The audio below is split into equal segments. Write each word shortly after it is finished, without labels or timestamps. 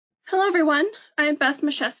Hello, everyone. I'm Beth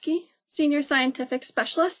Mashesky, Senior Scientific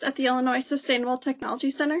Specialist at the Illinois Sustainable Technology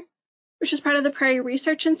Center, which is part of the Prairie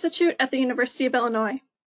Research Institute at the University of Illinois.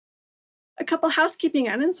 A couple housekeeping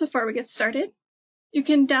items before we get started. You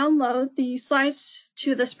can download the slides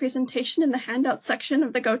to this presentation in the handout section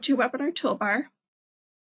of the GoToWebinar toolbar.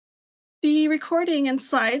 The recording and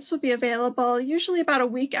slides will be available usually about a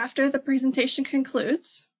week after the presentation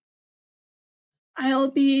concludes.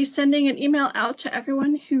 I'll be sending an email out to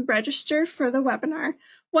everyone who registered for the webinar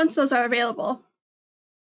once those are available.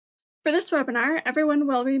 For this webinar, everyone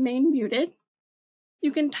will remain muted.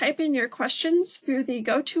 You can type in your questions through the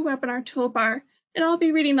GoToWebinar toolbar, and I'll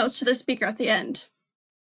be reading those to the speaker at the end.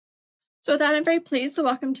 So with that, I'm very pleased to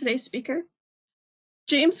welcome today's speaker.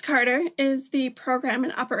 James Carter is the Program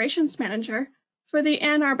and Operations Manager for the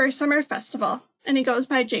Ann Arbor Summer Festival, and he goes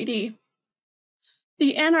by JD.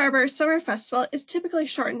 The Ann Arbor Summer Festival is typically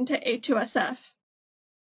shortened to A2SF.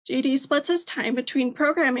 JD splits his time between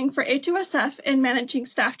programming for A2SF and managing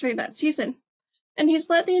staff during that season, and he's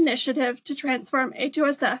led the initiative to transform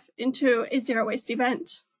A2SF into a zero-waste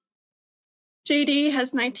event. JD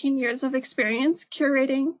has 19 years of experience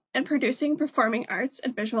curating and producing performing arts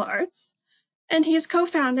and visual arts, and he's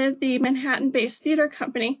co-founded the Manhattan-based theater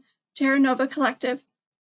company Terra Nova Collective,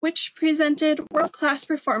 which presented world-class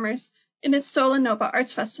performers in its Sola Nova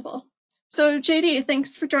Arts Festival. So JD,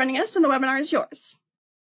 thanks for joining us, and the webinar is yours.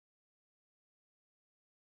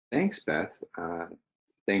 Thanks, Beth.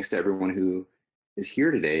 Thanks to everyone who is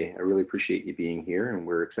here today. I really appreciate you being here, and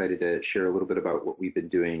we're excited to share a little bit about what we've been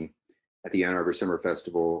doing at the Ann Arbor Summer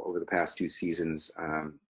Festival over the past 2 seasons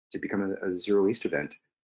to become a zero waste event.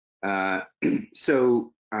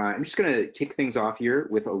 So I'm just going to kick things off here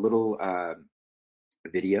with a little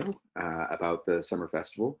video about the Summer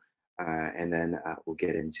Festival, and then we'll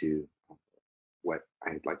get into what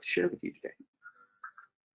I'd like to share with you today.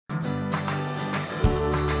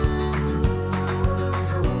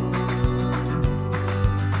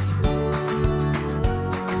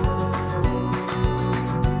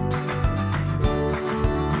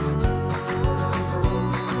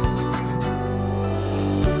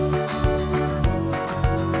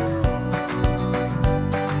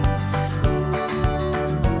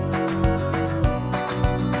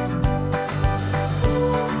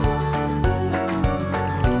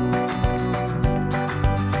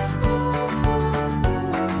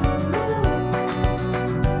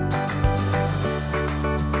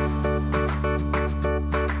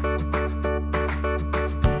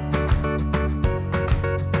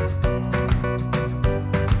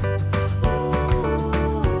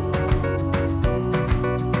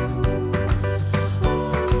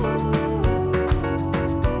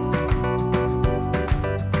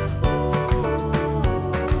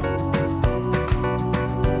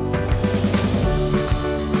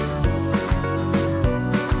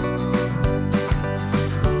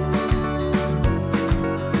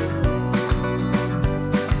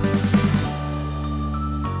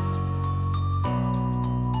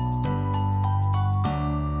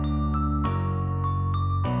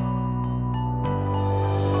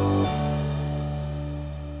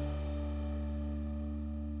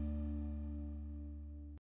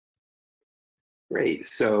 Great,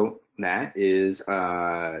 so that is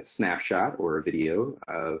a snapshot or a video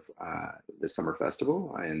of the Summer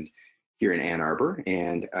Festival and here in Ann Arbor,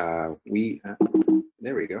 and there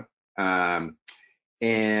we go.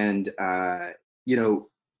 You know,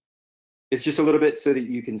 it's just a little bit so that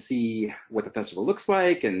you can see what the festival looks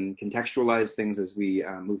like and contextualize things as we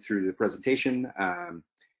move through the presentation.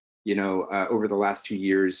 You know, over the last 2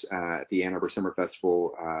 years at the Ann Arbor Summer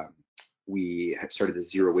Festival, we have started the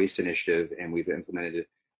Zero Waste Initiative, and we've implemented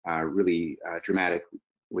a really dramatic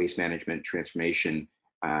waste management transformation,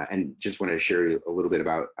 and just wanted to share a little bit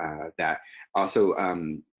about that. Also,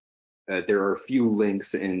 there are a few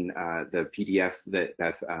links in the PDF that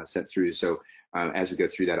Beth sent through, so as we go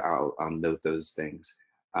through that, I'll note those things.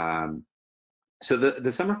 So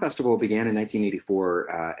the Summer Festival began in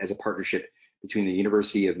 1984 as a partnership between the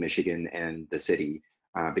University of Michigan and the city,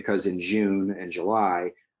 because in June and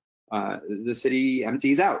July, the city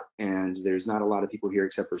empties out, and there's not a lot of people here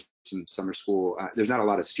except for some summer school. There's not a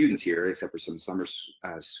lot of students here except for some summer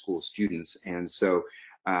school students. And so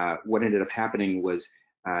what ended up happening was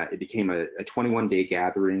it became a 21-day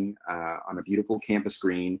gathering on a beautiful campus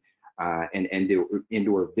green and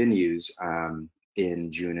indoor venues in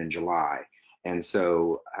June and July. And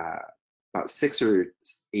so about 6 or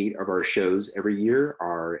 8 of our shows every year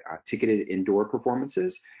are ticketed indoor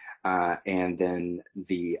performances. And then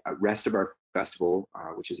the rest of our festival,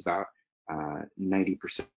 which is about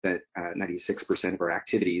 90%, 96% of our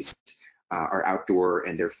activities, are outdoor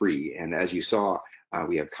and they're free. And as you saw,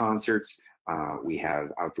 we have concerts, we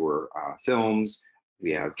have outdoor films,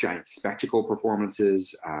 we have giant spectacle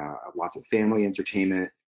performances, lots of family entertainment.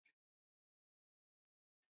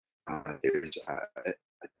 There's a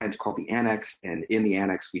tent called the Annex, and in the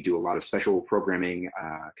Annex we do a lot of special programming,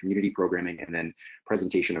 community programming, and then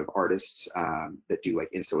presentation of artists that do like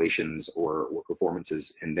installations or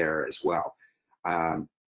performances in there as well.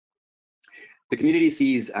 The community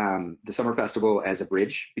sees the Summer Festival as a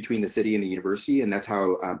bridge between the city and the university, and that's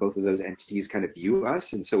how both of those entities kind of view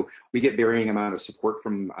us. And so we get varying amount of support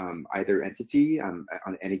from either entity on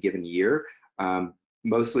any given year,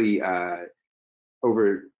 mostly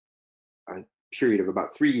over a period of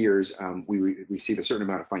about 3 years, we receive a certain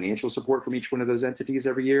amount of financial support from each one of those entities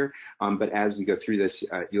every year. But as we go through this,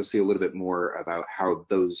 you'll see a little bit more about how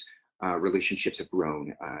those relationships have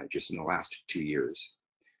grown just in the last 2 years.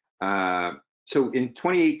 So in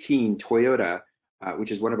 2018, Toyota,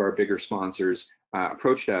 which is one of our bigger sponsors,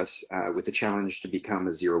 approached us with the challenge to become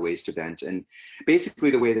a zero waste event. And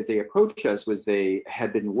basically the way that they approached us was they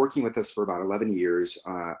had been working with us for about 11 years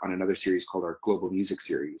on another series called our Global Music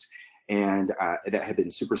Series. And that had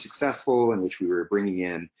been super successful, in which we were bringing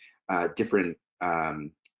in different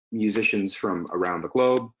musicians from around the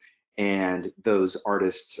globe. And those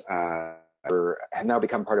artists have now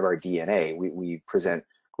become part of our DNA. We present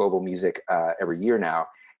global music every year now.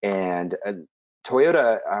 And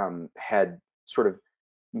Toyota had sort of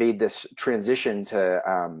made this transition to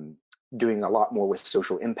doing a lot more with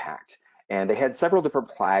social impact. And they had several different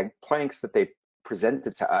planks that they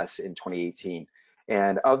presented to us in 2018.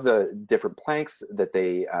 And of the different planks that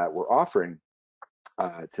they were offering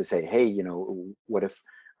to say, hey, you know, what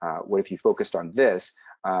if you focused on this?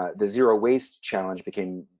 The zero waste challenge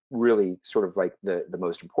became really sort of like the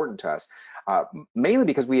most important to us, mainly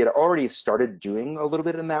because we had already started doing a little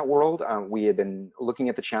bit in that world. We had been looking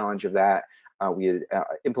at the challenge of that. We had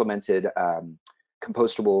implemented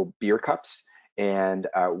compostable beer cups, and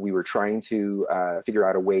we were trying to figure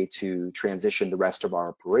out a way to transition the rest of our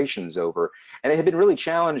operations over. And it had been really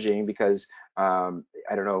challenging because I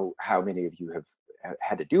don't know how many of you have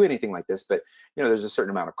had to do anything like this, but you know, there's a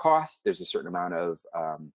certain amount of cost, there's a certain amount of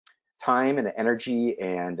time and energy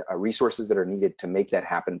and resources that are needed to make that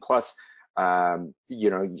happen. Plus, you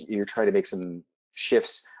know, you're trying to make some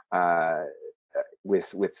shifts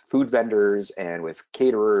with food vendors and with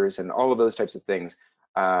caterers and all of those types of things.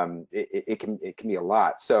 It can be a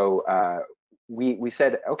lot. So we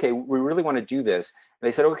said, okay, we really want to do this. And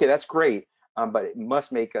they said, okay, that's great, but it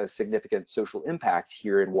must make a significant social impact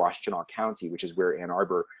here in Washtenaw County, which is where Ann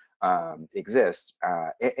Arbor exists,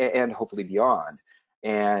 and hopefully beyond.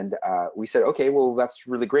 And we said, okay, well, that's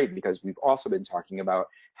really great, because we've also been talking about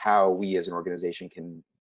how we as an organization can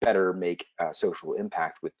better make social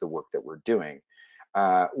impact with the work that we're doing.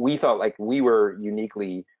 We felt like we were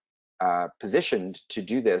uniquely positioned to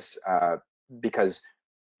do this because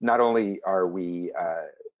not only are we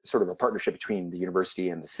sort of a partnership between the university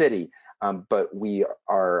and the city, but we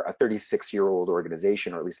are a 36-year-old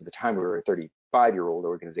organization, or at least at the time we were a 35-year-old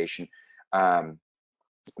organization,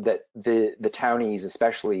 that the townies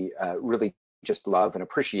especially really just love and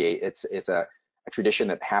appreciate. It's a tradition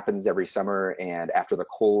that happens every summer, and after the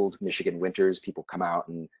cold Michigan winters, people come out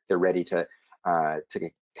and they're ready to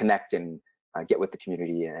connect and get with the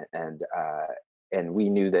community, and we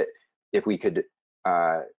knew that if we could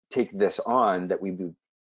take this on, that we would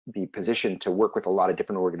be positioned to work with a lot of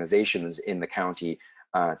different organizations in the county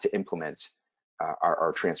to implement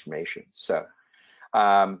our transformation. So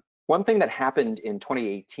one thing that happened in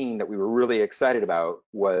 2018 that we were really excited about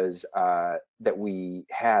was that we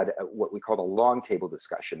had what we called a long table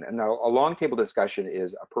discussion. And now a long table discussion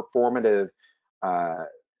is a performative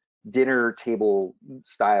dinner table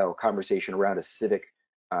style conversation around a civic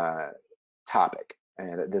topic.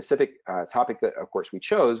 And the civic topic that, of course, we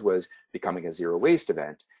chose was becoming a zero waste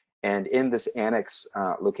event. And in this annex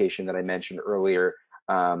location that I mentioned earlier,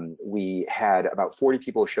 we had about 40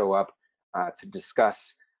 people show up to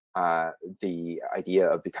discuss the idea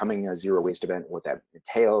of becoming a zero waste event, what that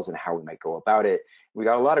entails and how we might go about it. We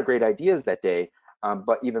got a lot of great ideas that day,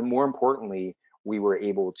 but even more importantly, we were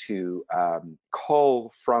able to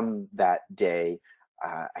cull from that day.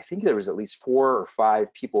 I think there was at least 4 or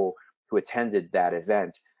 5 people who attended that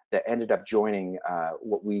event that ended up joining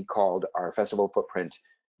what we called our Festival Footprint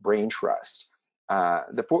Brain Trust.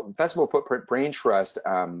 The Festival Footprint Brain Trust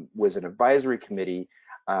was an advisory committee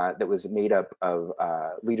that was made up of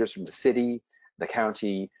leaders from the city, the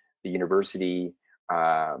county, the university.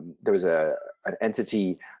 There was an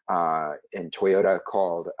entity in Toyota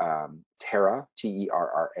called Terra,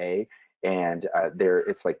 T-E-R-R-A, and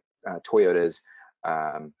it's like Toyota's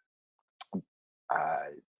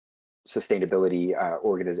sustainability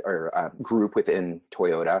group within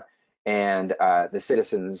Toyota, and the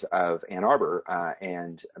citizens of Ann Arbor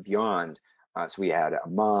and beyond. So we had a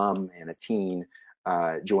mom and a teen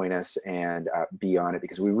join us and be on it,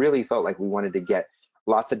 because we really felt like we wanted to get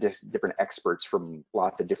lots of different experts from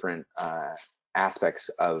lots of different aspects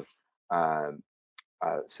of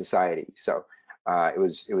society. So it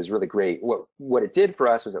was really great. What it did for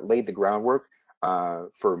us was it laid the groundwork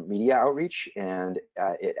for media outreach, and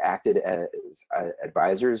it acted as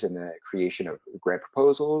advisors in the creation of grant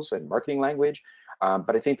proposals and marketing language.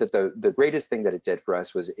 But I think that the greatest thing that it did for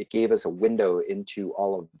us was it gave us a window into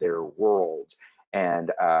all of their worlds,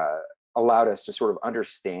 and allowed us to sort of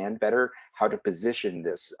understand better how to position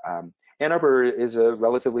this. Ann Arbor is a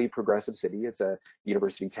relatively progressive city. It's a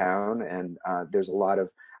university town, and there's a lot of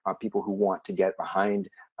people who want to get behind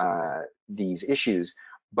these issues.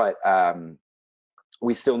 But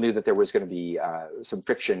we still knew that there was going to be some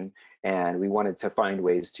friction, and we wanted to find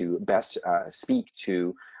ways to best speak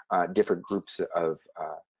to different groups of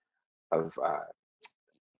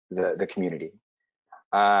the community.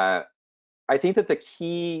 I think that the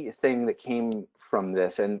key thing that came from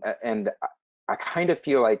this, and I kind of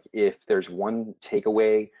feel like if there's one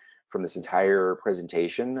takeaway from this entire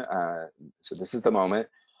presentation, so this is the moment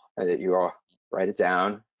that you all write it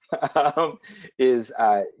down, is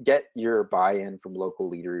get your buy-in from local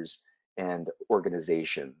leaders and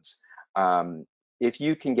organizations. If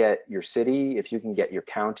you can get your city, if you can get your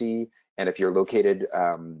county, and if you're located,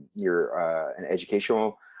 you're an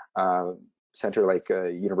educational center like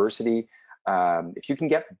a university, if you can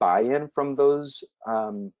get buy-in from those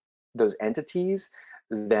entities,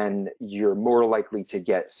 then you're more likely to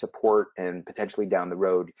get support and potentially down the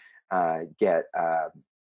road get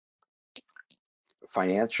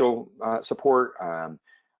financial support.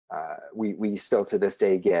 We still to this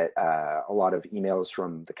day get a lot of emails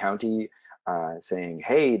from the county saying,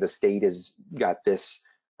 hey, the state has got this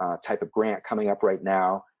type of grant coming up right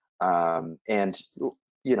now. And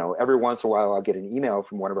you know, every once in a while I'll get an email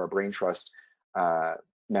from one of our Brain Trust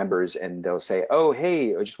members, and they'll say, oh,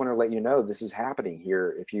 hey, I just want to let you know this is happening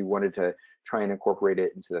here. If you wanted to try and incorporate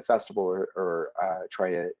it into the festival, or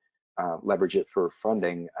try to leverage it for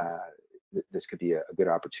funding, this could be a good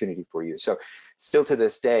opportunity for you. So still to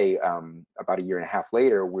this day, about a year and a half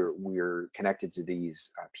later, we're connected to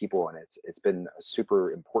these people, and it's been a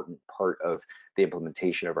super important part of the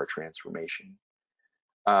implementation of our transformation.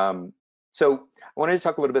 So I wanted to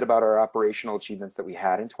talk a little bit about our operational achievements that we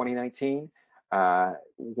had in 2019.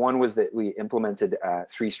 One was that we implemented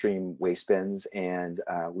 3-stream waste bins, and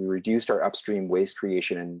we reduced our upstream waste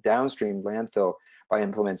creation and downstream landfill by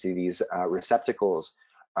implementing these receptacles.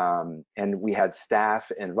 And we had staff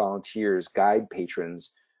and volunteers guide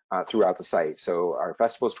patrons throughout the site. So our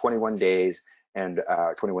festival is 21 days and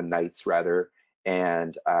 21 nights rather,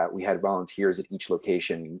 and we had volunteers at each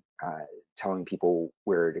location telling people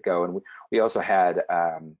where to go. And we also had,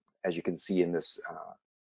 as you can see in this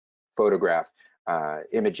photograph,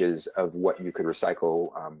 images of what you could recycle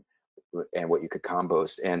and what you could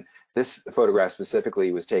compost. And this photograph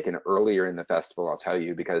specifically was taken earlier in the festival, I'll tell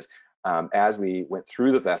you, because as we went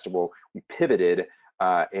through the festival, we pivoted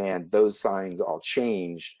and those signs all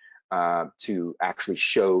changed to actually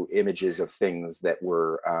show images of things that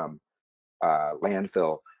were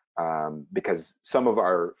landfill, because some of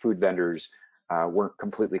our food vendors weren't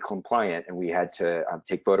completely compliant, and we had to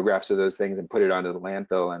take photographs of those things and put it onto the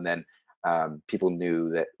landfill, and then people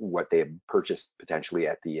knew that what they had purchased potentially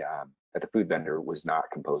at the food vendor was not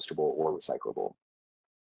compostable or recyclable.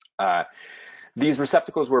 These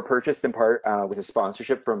receptacles were purchased in part with a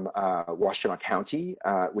sponsorship from Washtenaw County,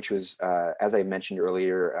 which was, as I mentioned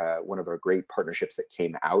earlier, one of our great partnerships that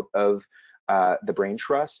came out of the Brain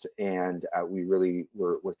Trust, and we really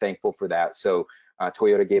were thankful for that. So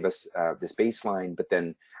Toyota gave us this baseline, but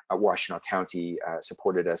then Washtenaw County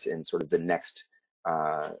supported us in sort of the next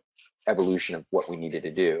evolution of what we needed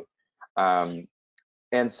to do.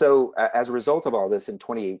 And so as a result of all this, in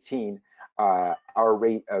 2018, our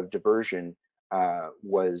rate of diversion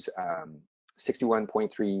was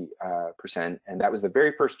 61.3%, and that was the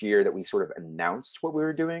very first year that we sort of announced what we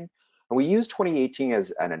were doing. And we used 2018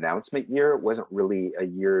 as an announcement year. It wasn't really a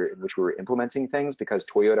year in which we were implementing things, because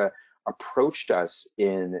Toyota approached us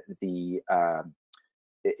in the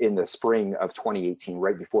spring of 2018,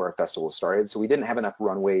 right before our festival started. So we didn't have enough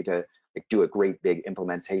runway to do a great big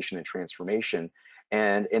implementation and transformation.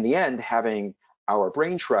 And in the end, having our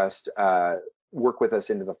Brain Trust work with us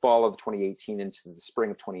into the fall of 2018 into the spring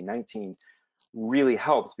of 2019 really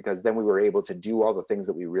helped, because then we were able to do all the things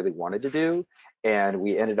that we really wanted to do, and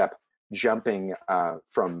we ended up jumping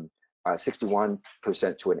from 61%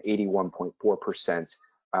 to an 81.4%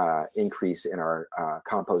 increase in our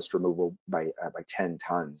compost removal by 10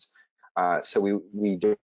 tons. So we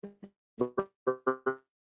did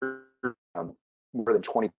more than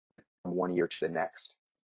 20 from one year to the next.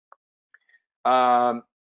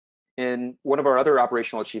 And one of our other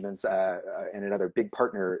operational achievements, and another big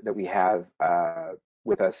partner that we have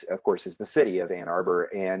with us, of course, is the city of Ann Arbor.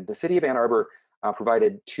 And the city of Ann Arbor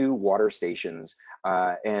provided 2 water stations,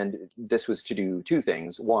 and this was to do 2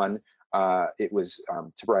 things. One, it was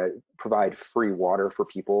to provide free water for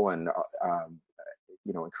people, and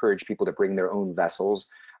encourage people to bring their own vessels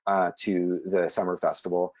to the summer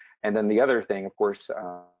festival. And then the other thing, of course,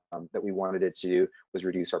 that we wanted it to do was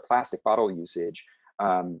reduce our plastic bottle usage.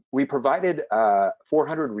 We provided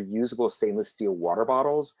 400 reusable stainless steel water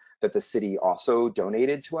bottles that the city also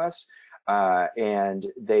donated to us. And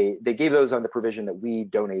they gave those on the provision that we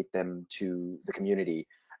donate them to the community.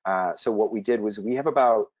 So what we did was, we have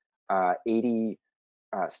about 80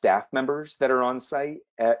 staff members that are on site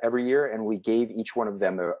every year, and we gave each one of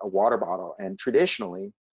them a water bottle. And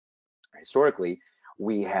traditionally, historically,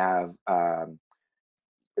 we have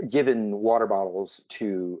given water bottles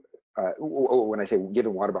to, when I say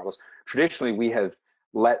given water bottles, traditionally we have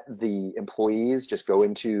let the employees just go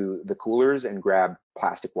into the coolers and grab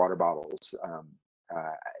plastic water bottles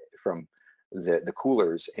from the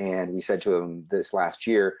coolers. And we said to them this last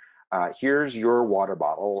year, here's your water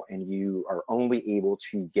bottle, and you are only able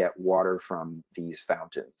to get water from these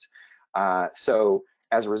fountains. So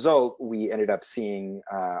as a result, we ended up seeing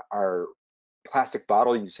our plastic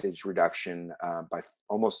bottle usage reduction by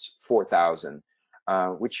almost 4,000,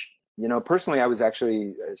 which, personally, I was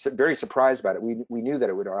actually very surprised about it. We knew that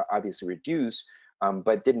it would obviously reduce,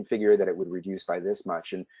 but didn't figure that it would reduce by this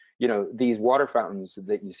much. And, these water fountains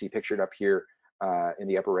that you see pictured up here in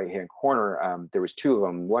the upper right-hand corner, there was 2 of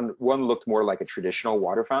them. One looked more like a traditional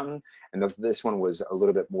water fountain, and this one was a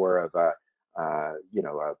little bit more of a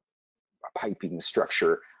piping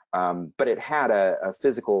structure, but it had a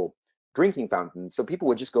physical drinking fountain, so people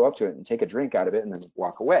would just go up to it and take a drink out of it and then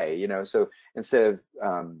walk away. So instead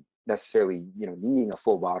of necessarily needing a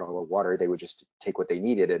full bottle of water, they would just take what they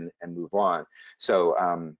needed and move on. So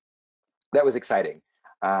that was exciting.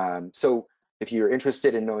 So if you're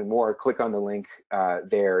interested in knowing more, click on the link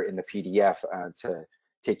there in the PDF to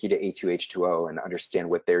take you to A2H2O and understand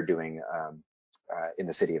what they're doing in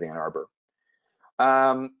the city of Ann Arbor.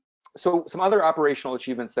 So some other operational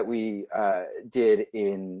achievements that we did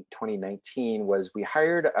in 2019 was we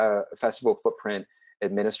hired a festival footprint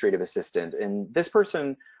administrative assistant, and this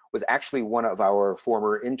person was actually one of our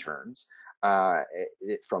former interns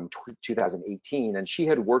from 2018, and she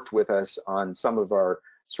had worked with us on some of our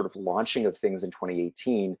sort of launching of things in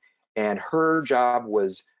 2018, and her job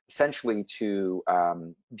was essentially to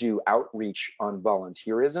do outreach on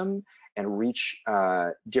volunteerism and reach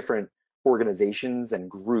different organizations and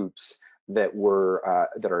groups that were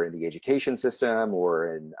that are in the education system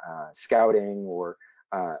or in scouting or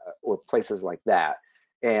places like that.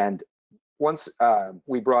 And once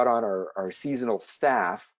we brought on our seasonal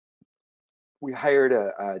staff, we hired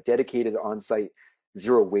a dedicated on-site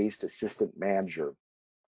zero waste assistant manager.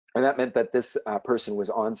 And that meant that this person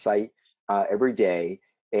was on site every day,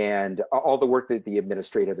 and all the work that the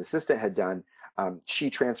administrative assistant had done,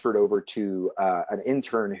 she transferred over to an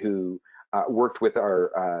intern who worked with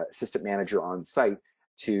our assistant manager on site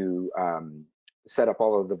to set up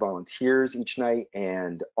all of the volunteers each night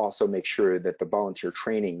and also make sure that the volunteer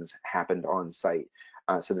trainings happened on site.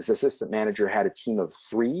 So this assistant manager had a team of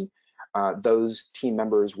 3. Those team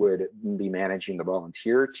members would be managing the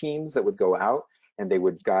volunteer teams that would go out, and they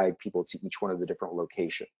would guide people to each one of the different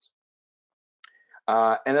locations.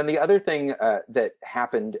 And then the other thing that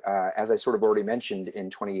happened, as I sort of already mentioned in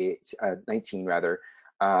 2019 rather,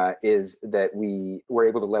 is that we were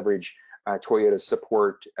able to leverage Toyota's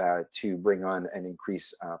support to bring on and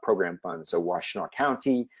increase program funds. So Washtenaw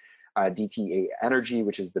County, DTA Energy,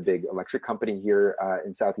 which is the big electric company here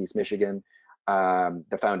in Southeast Michigan,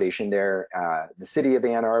 the foundation there, the city of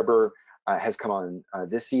Ann Arbor has come on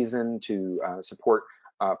this season to support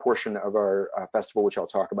a portion of our festival, which I'll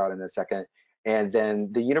talk about in a second. And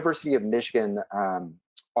then the University of Michigan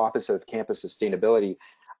Office of Campus Sustainability,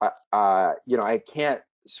 I can't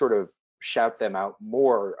sort of shout them out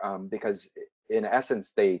more because in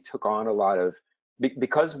essence, they took on a lot of,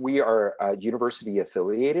 because we are university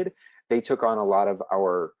affiliated, they took on a lot of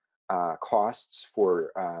our costs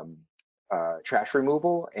for trash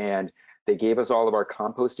removal, and they gave us all of our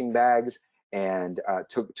composting bags, and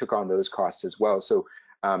took on those costs as well. So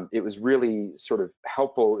it was really sort of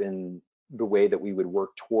helpful in the way that we would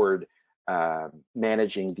work toward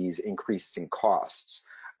managing these increasing costs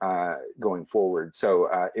going forward. So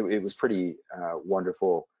it was pretty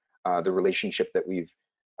wonderful, the relationship that we've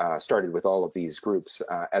started with all of these groups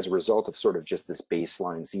as a result of sort of just this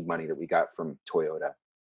baseline seed money that we got from Toyota.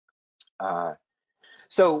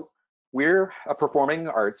 So we're a performing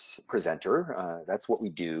arts presenter. That's what we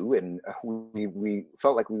do, and we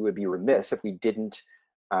felt like we would be remiss if we didn't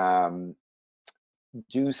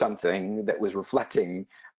do something that was reflecting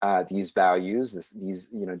these values. These,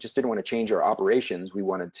 just didn't want to change our operations. We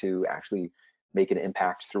wanted to actually make an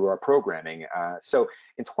impact through our programming. So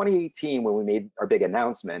in 2018, when we made our big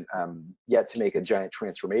announcement, yet to make a giant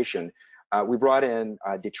transformation, we brought in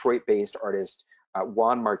Detroit-based artist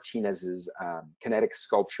Juan Martinez's kinetic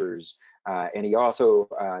sculptures, and he also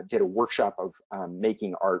did a workshop of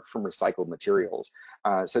making art from recycled materials.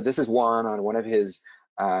 So this is Juan on one of his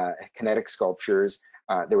kinetic sculptures.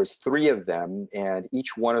 There was 3 of them, and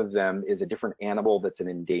each one of them is a different animal that's an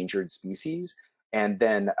endangered species. And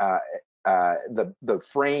then the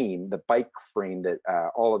frame, the bike frame that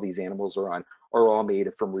all of these animals are on, are all made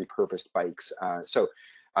from repurposed bikes. So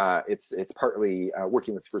it's partly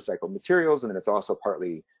working with recycled materials, and then it's also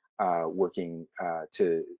partly working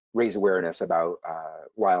to raise awareness about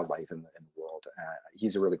wildlife in the world.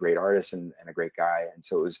 He's a really great artist and a great guy, and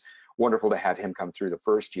so it was wonderful to have him come through the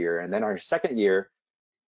first year. And then our second year,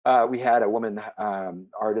 we had a woman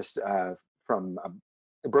artist from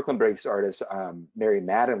a Brooklyn-based artist, Mary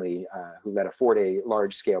Mattingly, who led a 4-day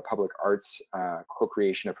large-scale public arts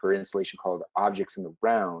co-creation of her installation called Objects in the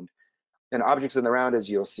Round. And Objects in the Round, as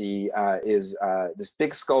you'll see, is this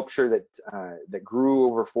big sculpture that grew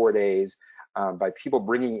over 4 days by people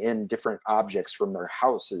bringing in different objects from their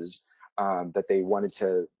houses that they wanted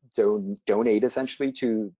to donate essentially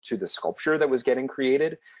to the sculpture that was getting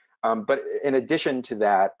created. But in addition to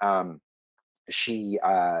that, she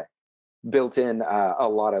built in a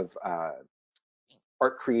lot of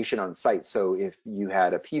art creation on site. So if you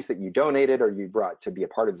had a piece that you donated or you brought to be a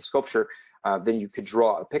part of the sculpture, then you could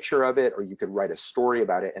draw a picture of it, or you could write a story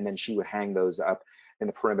about it, and then she would hang those up in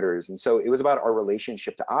the perimeters. And so it was about our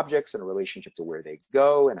relationship to objects and a relationship to where they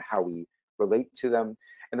go and how we relate to them.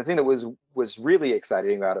 And the thing that was really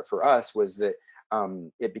exciting about it for us was that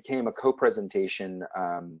it became a co-presentation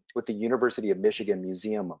with the University of Michigan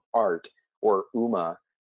Museum of Art, or UMA,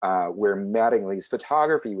 where Mattingly's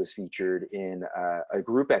photography was featured in a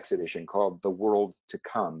group exhibition called The World to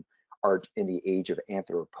Come, Art in the Age of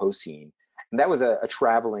Anthropocene. And that was a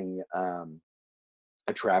traveling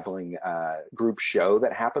group show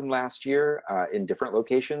that happened last year in different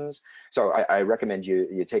locations. So I recommend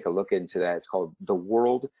you take a look into that. It's called The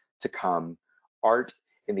World to Come, Art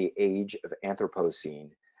in the Age of Anthropocene.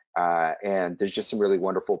 And there's just some really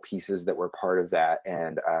wonderful pieces that were part of that.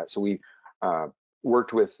 And so we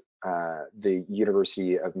worked with the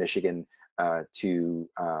University of Michigan to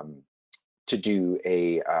do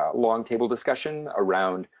a long table discussion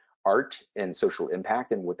around art and social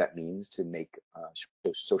impact and what that means to make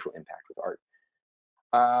social impact with art.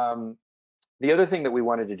 The other thing that we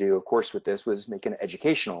wanted to do, of course, with this was make an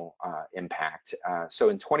educational impact. So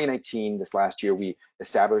in 2019, this last year, we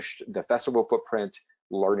established the Festival Footprint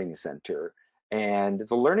Learning Center. And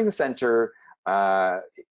the Learning Center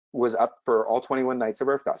was up for all 21 nights of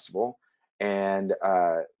our festival. And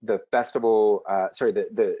the festival,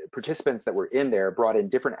 the participants that were in there brought in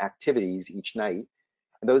different activities each night.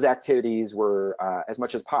 And those activities were, as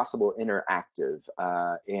much as possible, interactive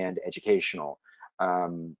and educational.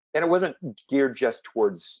 And it wasn't geared just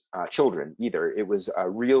towards children either. It was a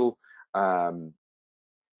real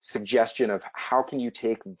suggestion of how can you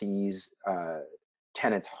take these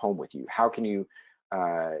tenants home with you? How can you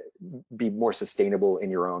be more sustainable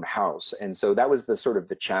in your own house? And so that was the sort of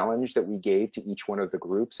the challenge that we gave to each one of the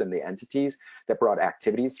groups and the entities that brought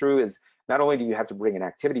activities through. Is not only do you have to bring an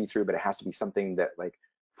activity through, but it has to be something that like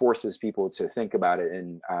forces people to think about it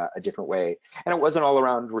in a different way. And it wasn't all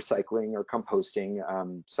around recycling or composting.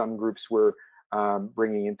 Some groups were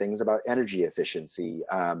bringing in things about energy efficiency.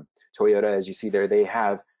 Toyota, as you see there, they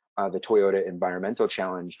have the Toyota Environmental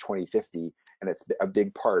Challenge 2050, and it's a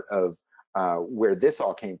big part of where this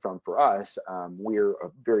all came from for us. We're a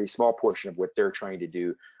very small portion of what they're trying to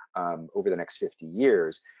do over the next 50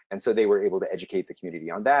 years. And so they were able to educate the community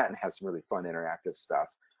on that and have some really fun interactive stuff.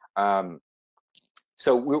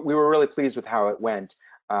 So we were really pleased with how it went.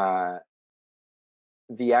 The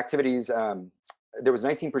activities, there was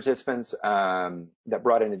 19 participants that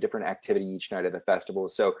brought in a different activity each night of the festival.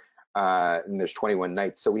 So and there's 21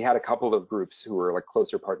 nights. So we had a couple of groups who were like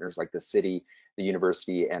closer partners, like the city, the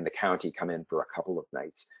university, and the county come in for a couple of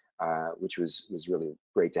nights, which was really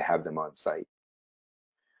great to have them on site.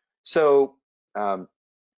 So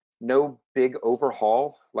no big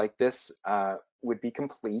overhaul like this would be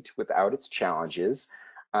complete without its challenges.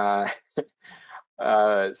 So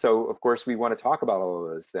of course we want to talk about all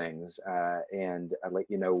of those things and let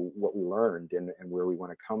you know what we learned and where we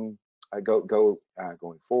want to come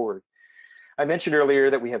going forward. I mentioned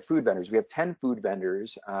earlier that we have food vendors. We have 10 food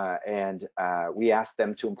vendors and we asked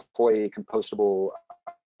them to employ compostable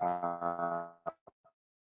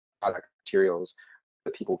product materials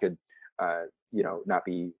that people could not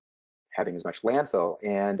be having as much landfill.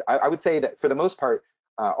 And I would say that for the most part,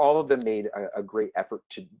 all of them made a great effort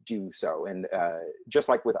to do so. And just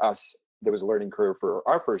like with us, there was a learning curve for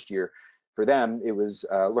our first year. For them, it was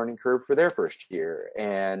a learning curve for their first year.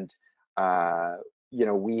 And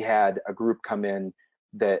we had a group come in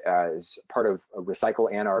that is part of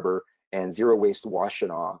Recycle Ann Arbor and Zero Waste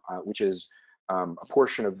Washtenaw, which is a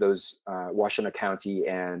portion of those Washtenaw County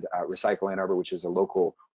and Recycle Ann Arbor, which is a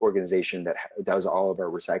local organization that does all of our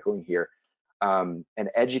recycling here, and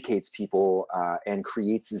educates people and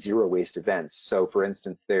creates zero waste events. So for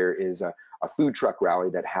instance, there is a food truck rally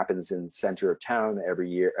that happens in the center of town every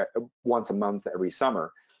year, once a month, every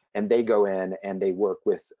summer. And they go in and they work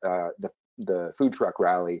with the food truck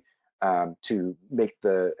rally to make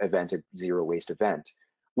the event a zero waste event.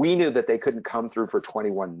 We knew that they couldn't come through for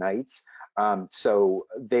 21 nights. So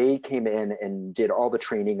they came in and did all the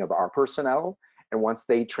training of our personnel. And once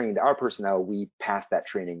they trained our personnel, we passed that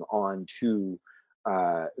training on to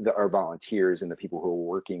our volunteers and the people who are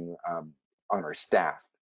working on our staff.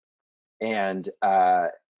 And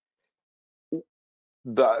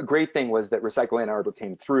the great thing was that Recycle Ann Arbor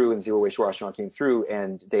came through and Zero Waste Washtenaw came through,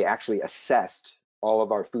 and they actually assessed all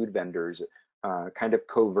of our food vendors kind of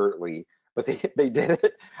covertly, but they did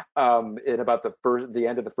it in about the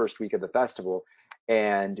end of the first week of the festival.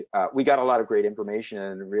 And we got a lot of great information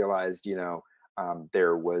and realized,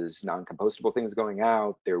 there was non-compostable things going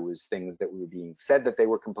out. There was things that were being said that they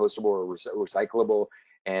were compostable or recyclable,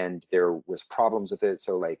 and there was problems with it.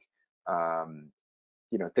 So like,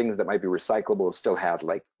 things that might be recyclable still had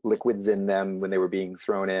like liquids in them when they were being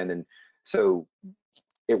thrown in. And so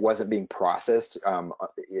it wasn't being processed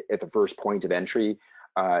at the first point of entry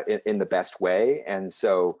in the best way. And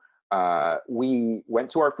so we went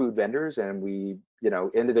to our food vendors and we,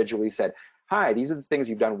 individually said, hi, these are the things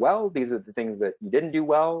you've done well. These are the things that you didn't do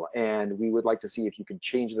well. And we would like to see if you could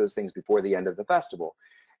change those things before the end of the festival.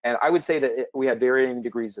 And I would say that we had varying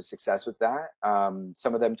degrees of success with that.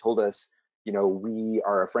 Some of them told us, we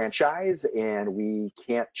are a franchise and we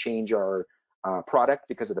can't change our product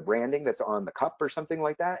because of the branding that's on the cup or something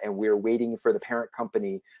like that. And we're waiting for the parent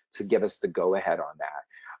company to give us the go ahead on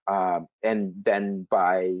that. And then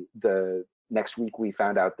by the next week, we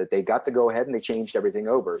found out that they got the go ahead and they changed everything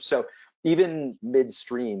over. So even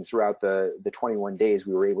midstream throughout the 21 days,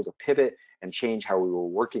 we were able to pivot and change how we were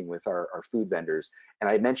working with our food vendors. And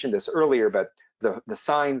I mentioned this earlier, but the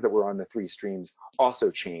signs that were on the 3 streams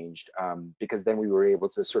also changed because then we were able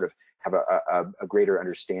to sort of have a greater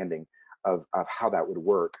understanding of how that would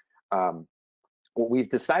work. What we've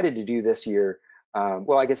decided to do this year,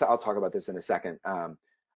 well, I guess I'll talk about this in a second.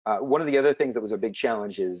 One of the other things that was a big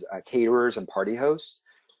challenge is caterers and party hosts.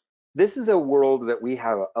 This is a world that we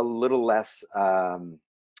have a little less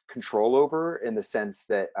control over, in the sense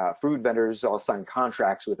that food vendors all signed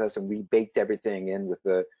contracts with us and we baked everything in with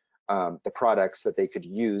the products that they could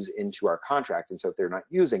use into our contract. And so if they're not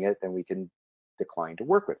using it, then we can decline to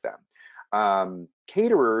work with them.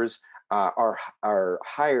 Caterers are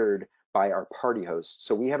hired by our party hosts.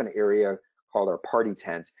 So we have an area called our party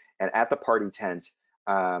tent, and at the party tent,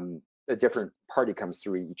 a different party comes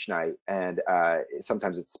through each night, and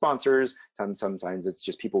sometimes it's sponsors, sometimes it's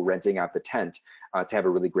just people renting out the tent to have a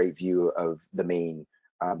really great view of the main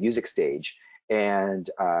music stage. And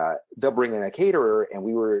they'll bring in a caterer, and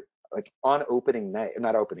we were like on opening night,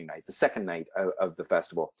 not opening night, the second night of the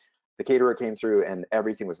festival, the caterer came through and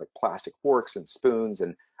everything was like plastic forks and spoons,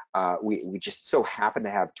 and we just so happened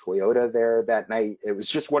to have Toyota there that night. It was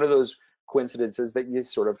just one of those coincidences that you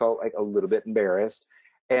sort of felt like a little bit embarrassed.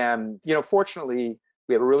 And fortunately,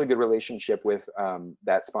 we have a really good relationship with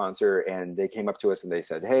that sponsor, and they came up to us and they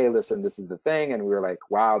said, hey, listen, this is the thing. And we were like,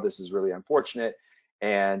 wow, this is really unfortunate.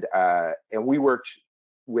 And we worked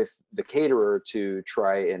with the caterer to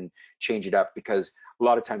try and change it up, because a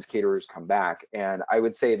lot of times caterers come back. And I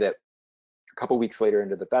would say that a couple weeks later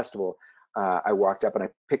into the festival, I walked up and I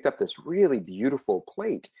picked up this really beautiful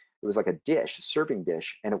plate. It was like a dish, a serving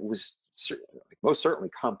dish, and it was most certainly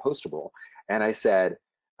compostable. And I said,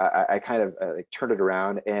 I kind of like turned it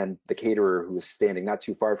around, and the caterer who was standing not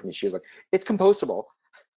too far from me, she was like, "It's compostable."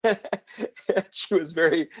 She was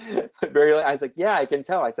very, very. I was like, "Yeah, I can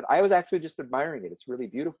tell." I said, "I was actually just admiring it. It's really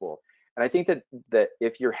beautiful." And I think that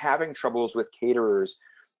if you're having troubles with caterers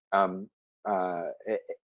um,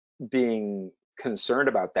 being concerned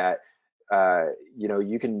about that, you know,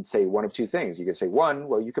 you can say one of two things. You can say, one,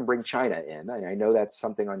 well, you can bring China in. And I know that's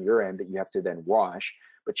something on your end that you have to then wash,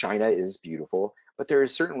 but China is beautiful. But there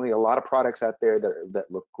is certainly a lot of products out there that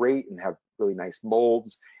look great and have really nice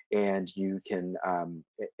molds, and you can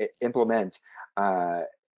implement.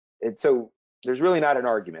 And so there's really not an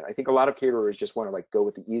argument. I think a lot of caterers just want to like go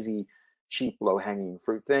with the easy, cheap, low-hanging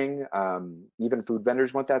fruit thing. Even food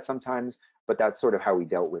vendors want that sometimes, but that's sort of how we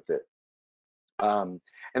dealt with it.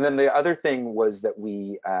 And then the other thing was that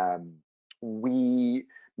we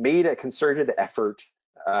made a concerted effort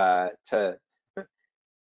to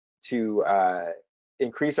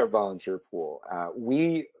increase our volunteer pool.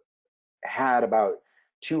 We had about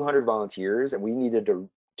 200 volunteers, and we needed to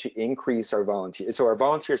increase our volunteers. So our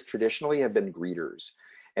volunteers traditionally have been greeters,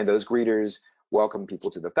 and those greeters welcome people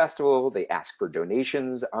to the festival. They ask for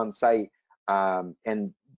donations on site,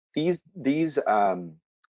 and these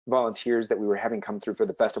volunteers that we were having come through for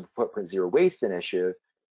the Festival Footprint Zero Waste Initiative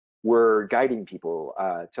were guiding people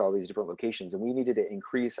to all these different locations, and we needed to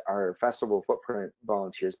increase our festival footprint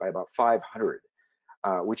volunteers by about 500,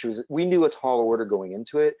 which was, we knew, a tall order going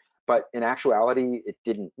into it, but in actuality, it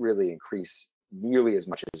didn't really increase nearly as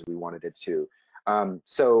much as we wanted it to.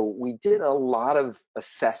 So we did a lot of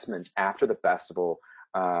assessment after the festival.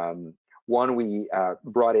 One, we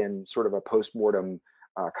brought in sort of a post-mortem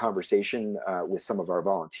conversation with some of our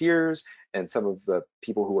volunteers and some of the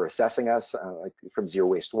people who were assessing us, like from Zero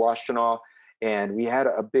Waste Washtenaw. And we had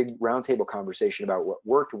a big roundtable conversation about what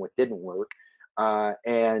worked and what didn't work.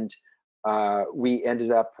 And we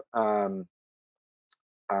ended up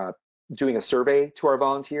doing a survey to our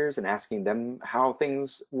volunteers and asking them how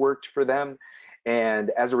things worked for them. And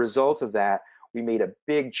as a result of that, we made a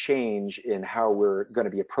big change in how we're going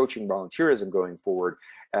to be approaching volunteerism going forward.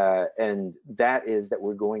 And that is that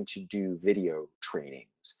we're going to do video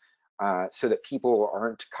trainings so that people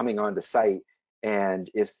aren't coming onto site. And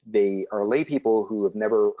if they are lay people who have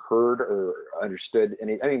never heard or understood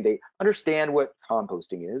any, I mean, they understand what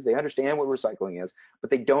composting is, they understand what recycling is, but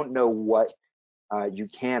they don't know what you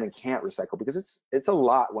can and can't recycle, because it's a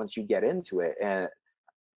lot once you get into it. And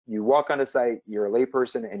you walk onto site, you're a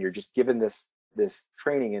layperson, and you're just given this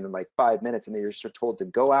training in like 5 minutes, and then you're just told to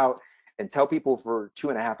go out and tell people for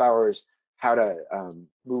 2.5 hours how to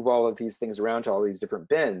move all of these things around to all these different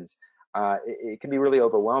bins. It can be really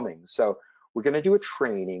overwhelming. So we're going to do a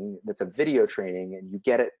training that's a video training, and you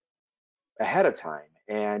get it ahead of time.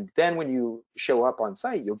 And then when you show up on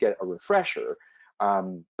site, you'll get a refresher.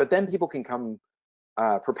 But then people can come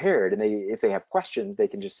prepared, and if they have questions, they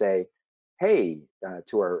can just say, "Hey,"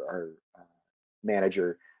 to our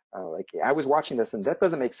manager, like, "I was watching this and that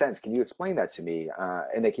doesn't make sense. Can you explain that to me?"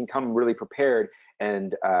 And they can come really prepared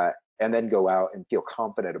and then go out and feel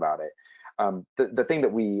confident about it. The thing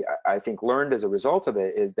that we, I think, learned as a result of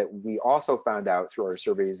it is that we also found out through our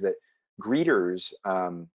surveys that greeters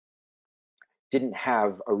didn't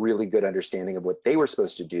have a really good understanding of what they were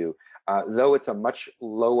supposed to do, though it's a much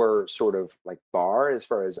lower sort of like bar as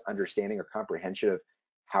far as understanding or comprehension of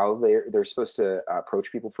how they're supposed to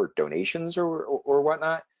approach people for donations or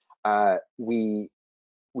whatnot. We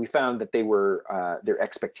found that they were their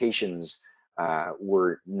expectations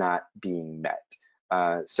were not being met.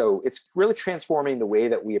 So it's really transforming the way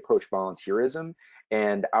that we approach volunteerism.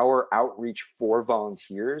 And our outreach for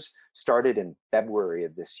volunteers started in February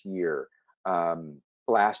of this year.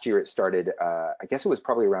 Last year it started, I guess it was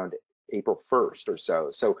probably around April 1st or so.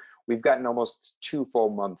 So we've gotten almost 2 full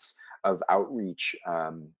months of outreach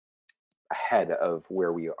ahead of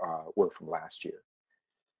where we were from last year.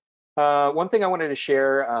 One thing I wanted to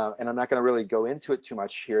share, and I'm not going to really go into it too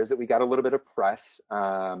much here, is that we got a little bit of press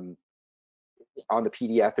on the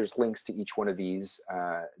PDF. There's links to each one of these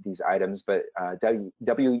items, but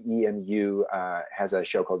WEMU has a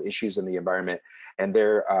show called Issues in the Environment, and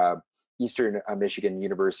they're Eastern Michigan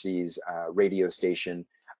University's radio station,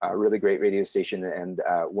 really great radio station, and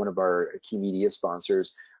one of our key media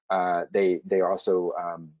sponsors. They also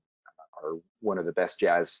are one of the best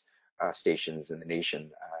jazz stations in the nation,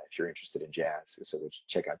 if you're interested in jazz. So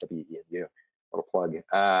check out WEMU, little plug.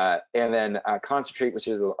 And then Concentrate, which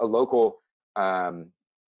is a local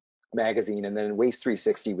magazine, and then Waste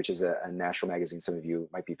 360, which is a national magazine some of you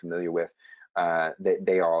might be familiar with.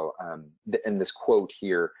 They all, and this quote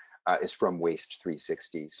here is from Waste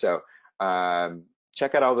 360. So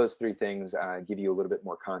Check out all those three things, give you a little bit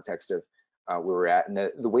more context of where we're at. And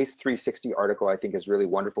the Waste 360 article, I think, is really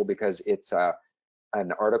wonderful because it's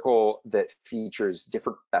an article that features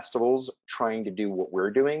different festivals trying to do what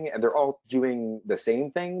we're doing, and they're all doing the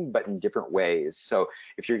same thing, but in different ways. So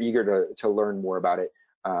if you're eager to learn more about it,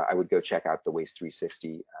 I would go check out the Waste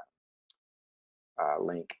 360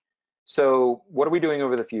 link. So what are we doing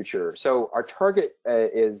over the future? So our target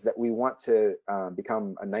is that we want to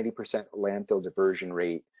become a 90% landfill diversion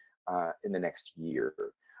rate in the next year.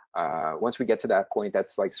 Once we get to that point,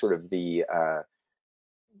 that's like sort of the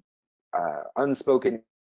unspoken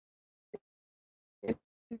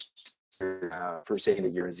for saying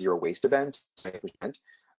that you're a zero waste event, 90%.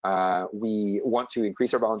 We want to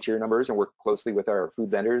increase our volunteer numbers and work closely with our food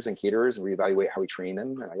vendors and caterers and reevaluate how we train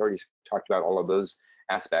them. And I already talked about all of those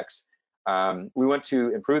aspects. We want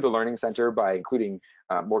to improve the Learning Center by including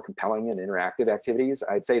more compelling and interactive activities.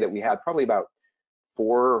 I'd say that we had probably about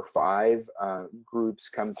 4 or 5 groups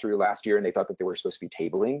come through last year, and they thought that they were supposed to be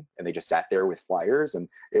tabling, and they just sat there with flyers, and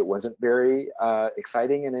it wasn't very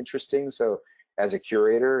exciting and interesting. So as a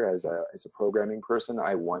curator, as a programming person,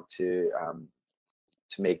 I want to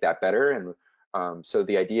make that better. And so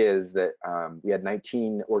the idea is that we had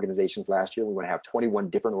 19 organizations last year. We want to have 21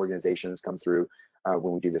 different organizations come through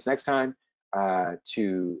when we do this next time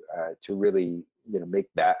to really make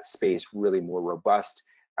that space really more robust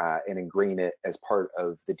and ingrain it as part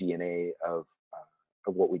of the DNA of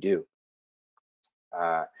what we do.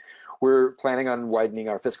 We're planning on widening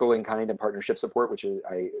our fiscal in-kind and partnership support, which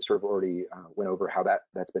I sort of already went over how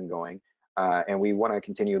that's been going. And we want to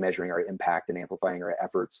continue measuring our impact and amplifying our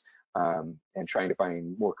efforts and trying to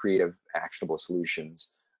find more creative, actionable solutions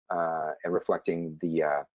and reflecting the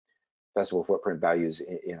festival footprint values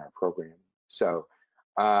in our program. So,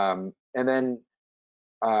 and then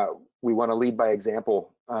we want to lead by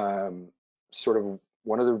example. Sort of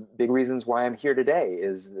one of the big reasons why I'm here today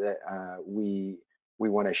is that we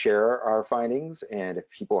want to share our findings, and if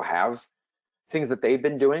people have things that they've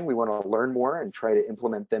been doing, we want to learn more and try to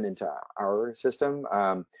implement them into our system.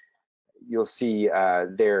 You'll see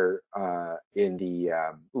there in the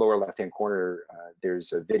lower left-hand corner,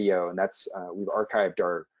 there's a video, and that's we've archived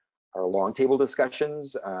our long table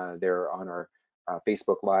discussions. They're on our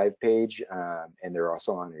Facebook Live page, and they're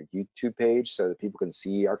also on our YouTube page so that people can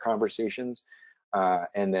see our conversations.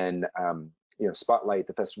 And then spotlight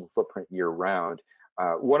the festival footprint year round.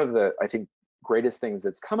 One of the, I think, greatest things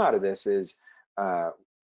that's come out of this is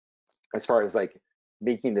as far as like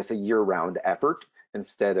making this a year-round effort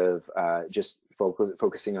instead of just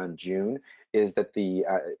focusing on June, is that the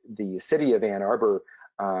city of Ann Arbor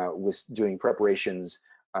was doing preparations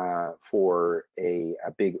for a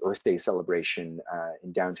big Earth Day celebration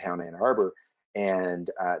in downtown Ann Arbor. And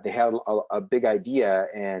they had a big idea,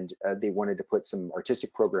 and they wanted to put some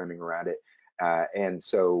artistic programming around it. And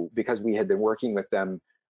so because we had been working with them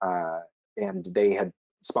and they had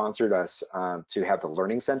sponsored us to have the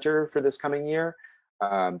Learning Center for this coming year,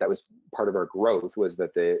 that was part of our growth, was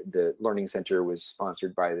that the Learning Center was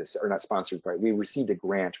sponsored by this, or not sponsored by, we received a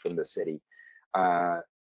grant from the city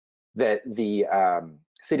that the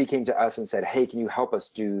city came to us and said, hey, can you help us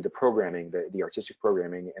do the programming, the artistic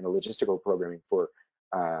programming and the logistical programming for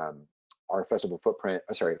our festival footprint,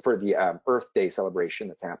 for the Earth Day celebration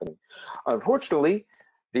that's happening. Unfortunately,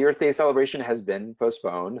 the Earth Day celebration has been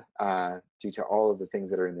postponed due to all of the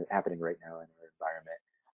things that are happening right now in our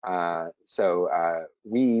environment. So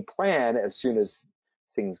we plan, as soon as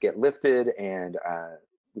things get lifted and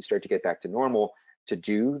we start to get back to normal, to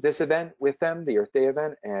do this event with them, the Earth Day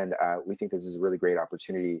event, and we think this is a really great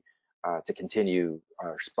opportunity to continue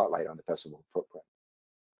our spotlight on the festival footprint.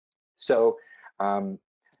 So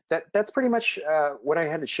that's pretty much what I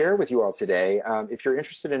had to share with you all today. If you're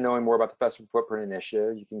interested in knowing more about the Festival Footprint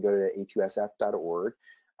Initiative, you can go to a2sf.org,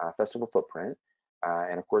 Festival Footprint.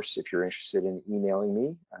 And of course, if you're interested in emailing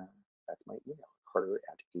me, that's my email,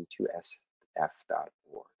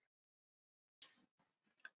 carter@a2sf.org.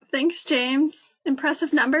 Thanks, James.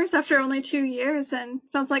 Impressive numbers after only 2 years, and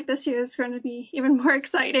sounds like this year is going to be even more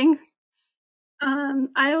exciting.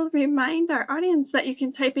 I'll remind our audience that you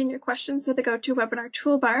can type in your questions to the GoToWebinar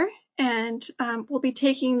toolbar, and we'll be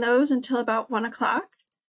taking those until about 1 o'clock,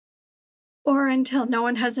 or until no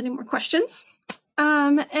one has any more questions.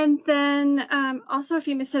 And then also, if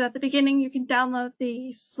you missed it at the beginning, you can download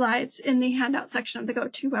the slides in the handout section of the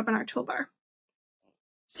GoToWebinar toolbar.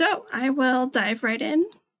 So I will dive right in.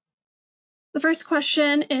 The first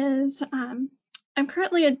question is, I'm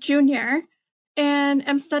currently a junior and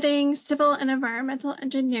am studying civil and environmental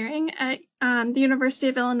engineering at the University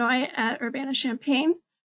of Illinois at Urbana-Champaign.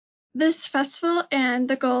 This festival and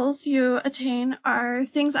the goals you attain are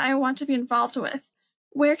things I want to be involved with.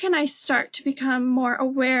 Where can I start to become more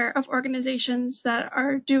aware of organizations that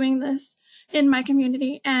are doing this in my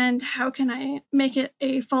community, and how can I make it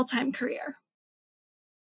a full-time career?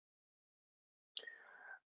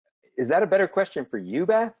 Is that a better question for you,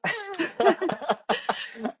 Beth? If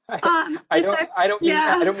I, I don't mean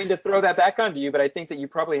yeah, to throw that back onto you, but I think that you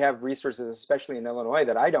probably have resources, especially in Illinois,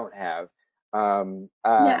 that I don't have. I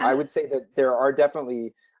yeah. would say that there are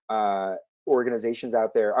definitely organizations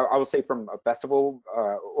out there. I will say from a festival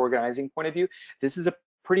organizing point of view, this is a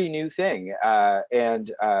pretty new thing,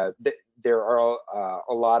 and there are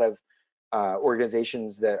a lot of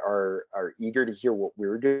organizations that are eager to hear what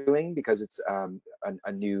we're doing, because it's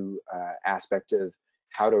a new aspect of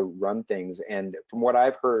how to run things. And from what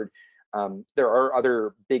I've heard, there are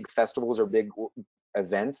other big festivals or big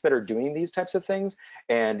events that are doing these types of things,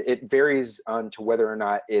 and it varies on to whether or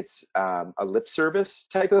not it's a lip service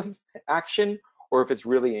type of action or if it's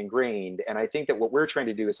really ingrained. And I think that what we're trying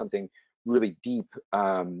to do is something really deep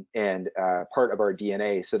and part of our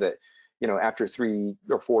DNA, so that, you know, after 3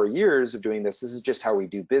 or 4 years of doing this is just how we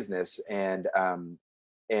do business. And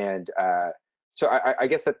so I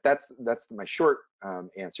guess that's my short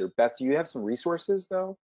answer. Beth, do you have some resources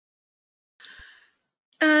though?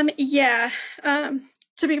 Yeah.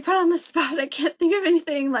 To be put on the spot, I can't think of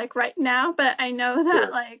anything like right now, but I know that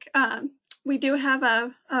Sure. like we do have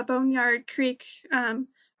a Boneyard Creek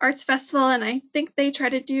Arts Festival, and I think they try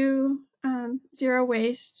to do zero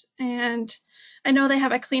waste, and I know they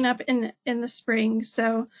have a cleanup in the spring.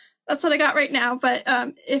 So that's what I got right now. But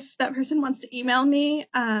if that person wants to email me,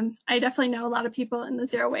 I definitely know a lot of people in the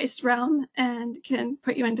zero waste realm and can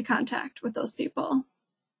put you into contact with those people.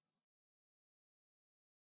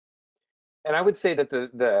 And I would say that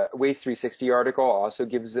the Waste 360 article also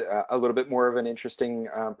gives a little bit more of an interesting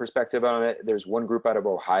perspective on it. There's one group out of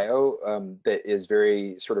Ohio that is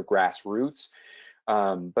very sort of grassroots,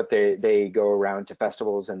 but they go around to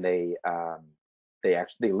festivals, and they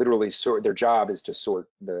literally sort. Their job is to sort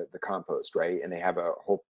the compost, right? And they have a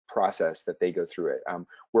whole process that they go through it.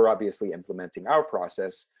 We're obviously implementing our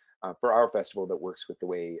process for our festival that works with the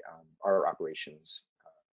way our operations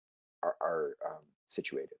are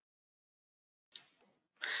situated.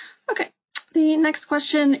 Okay. The next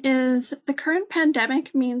question is, the current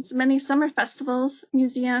pandemic means many summer festivals,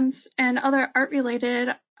 museums, and other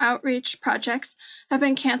art-related outreach projects have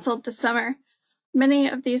been canceled this summer. Many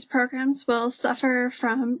of these programs will suffer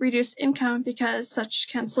from reduced income because such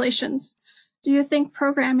cancellations. Do you think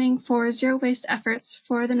programming for zero waste efforts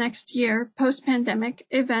for the next year post-pandemic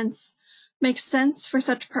events makes sense for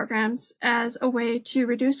such programs as a way to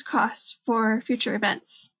reduce costs for future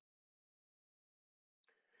events?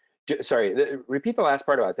 Sorry, repeat the last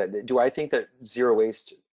part about that. Do I think that zero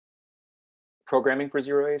waste programming for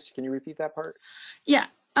zero waste? Can you repeat that part? Yeah.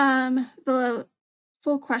 The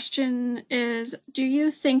full question is, do you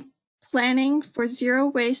think planning for zero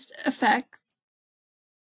waste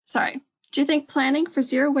do you think planning for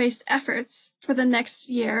zero waste efforts for the next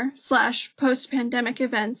year / post-pandemic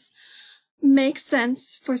events makes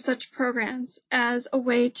sense for such programs as a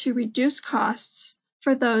way to reduce costs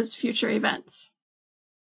for those future events?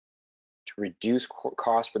 To reduce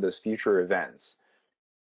costs for those future events.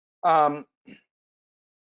 Um,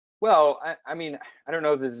 well, I mean, I don't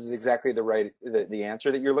know if this is exactly the answer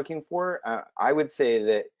that you're looking for. I would say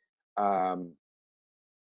that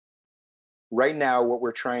right now what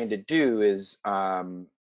we're trying to do is you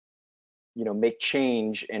know, make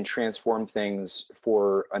change and transform things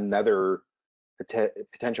for another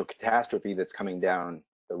potential catastrophe that's coming down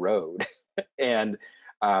the road. And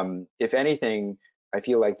if anything, I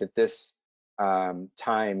feel like that this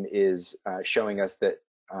time is showing us that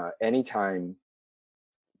anytime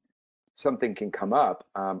something can come up,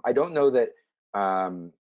 I don't know that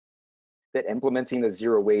that implementing the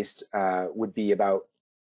zero waste would be about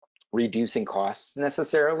reducing costs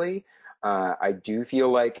necessarily. I do feel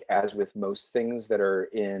like, as with most things that are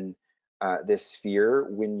in this sphere,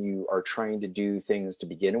 when you are trying to do things to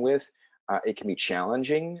begin with, it can be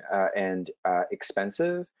challenging and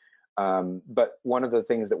expensive. But one of the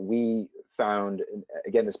things that we found,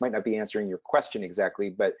 again, this might not be answering your question exactly,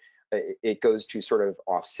 but it goes to sort of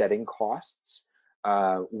offsetting costs.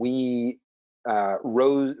 We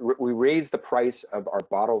raised the price of our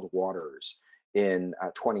bottled waters in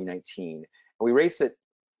 2019. And we raised it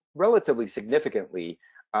relatively significantly.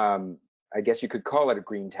 I guess you could call it a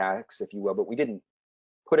green tax, if you will, but we didn't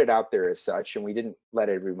put it out there as such, and we didn't let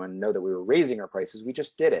everyone know that we were raising our prices. We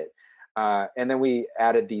just did it. And then we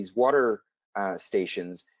added these water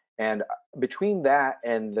stations, And between that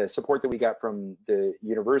and the support that we got from the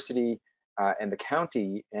university and the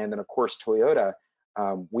county, and then of course Toyota,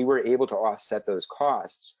 we were able to offset those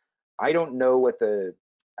costs. I don't know what the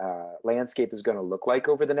landscape is going to look like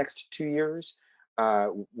over the next 2 years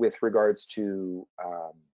with regards to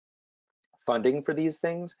funding for these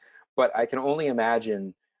things, but I can only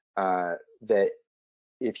imagine that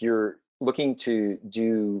if you're looking to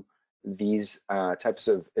do these types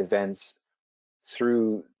of events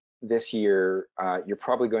through this year, you're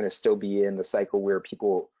probably going to still be in the cycle where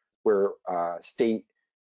state,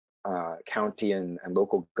 county, and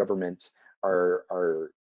local governments are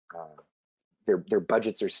their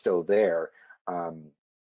budgets are still there.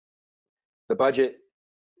 The budget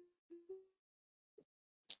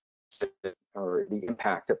or the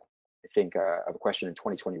impact of, I think, of a question in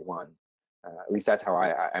 2021. At least that's how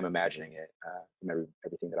I'm imagining it from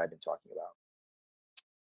everything that I've been talking about.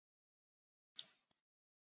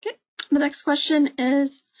 Okay, the next question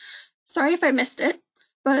is, sorry if I missed it,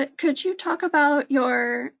 but could you talk about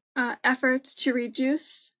your efforts to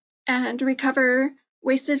reduce and recover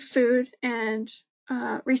wasted food and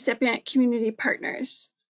recipient community partners?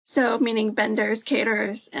 So meaning vendors,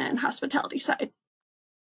 caterers, and hospitality side.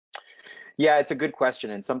 Yeah, it's a good question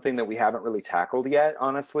and something that we haven't really tackled yet,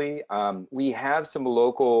 honestly. We have some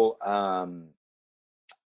local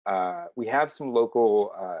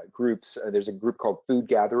groups. There's a group called Food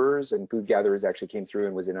Gatherers, and Food Gatherers actually came through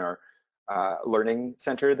and was in our learning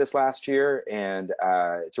center this last year. And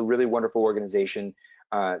it's a really wonderful organization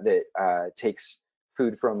that takes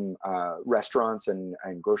food from restaurants and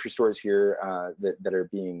grocery stores here that are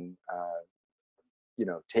being,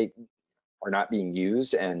 are not being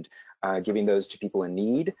used, and giving those to people in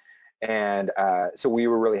need. And so we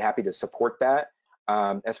were really happy to support that.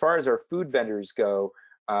 As far as our food vendors go,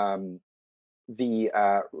 currently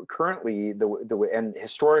and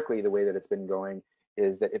historically the way that it's been going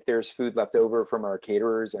is that if there's food left over from our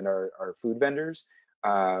caterers and our food vendors,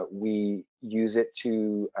 we use it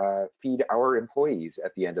to feed our employees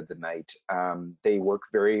at the end of the night. They work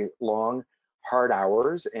very long, hard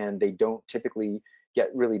hours, and they don't typically get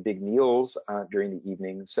really big meals during the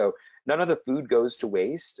evening. So none of the food goes to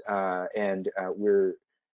waste, and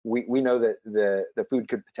we know that the food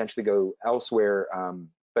could potentially go elsewhere,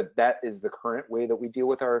 but that is the current way that we deal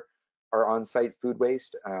with our on-site food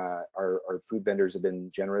waste. Our food vendors have been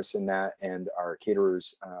generous in that, and our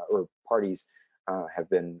caterers or parties have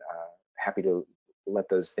been happy to let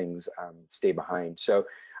those things stay behind. So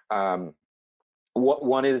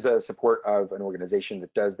one is a support of an organization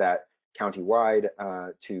that does that countywide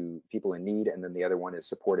to people in need, and then the other one is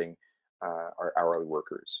supporting our hourly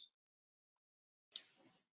workers.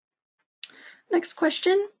 Next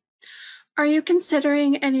question. Are you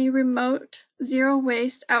considering any remote zero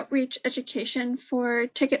waste outreach education for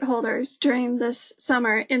ticket holders during this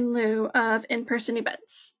summer in lieu of in-person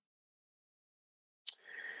events?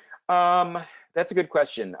 That's a good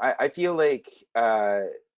question. I feel like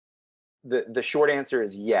the short answer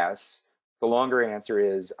is yes. The longer answer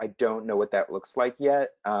is I don't know what that looks like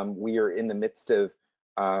yet. We are in the midst of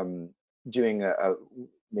doing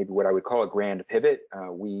maybe what I would call a grand pivot.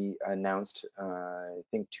 We announced, I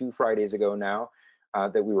think 2 Fridays ago now,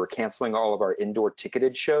 that we were canceling all of our indoor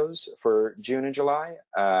ticketed shows for June and July.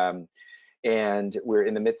 And we're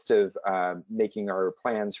in the midst of making our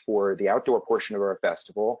plans for the outdoor portion of our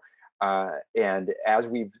festival. And as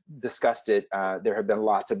we've discussed it, there have been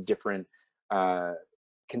lots of different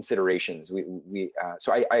considerations.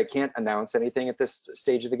 So I can't announce anything at this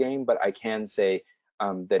stage of the game, but I can say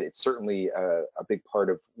that it's certainly a big part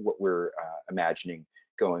of what we're imagining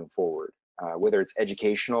going forward. Whether it's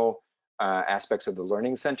educational aspects of the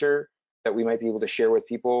learning center that we might be able to share with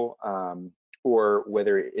people, or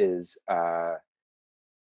whether it is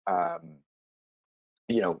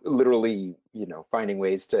literally finding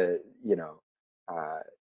ways to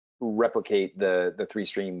replicate the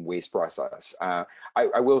 3-stream waste process.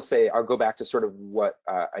 I will say, I'll go back to sort of what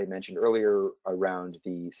I mentioned earlier around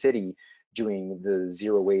the city doing the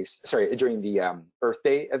during the Earth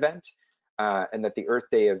Day event, and that the Earth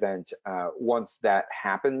Day event, once that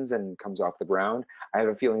happens and comes off the ground, I have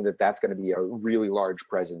a feeling that that's going to be a really large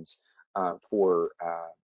presence for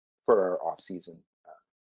our off-season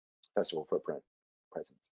festival footprint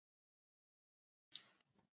presence.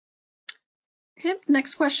 Okay,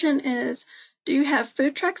 next question is, do you have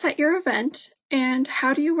food trucks at your event, and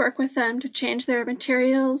how do you work with them to change their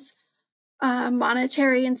materials,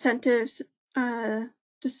 monetary incentives,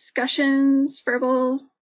 discussions, verbal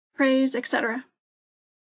praise, etc.?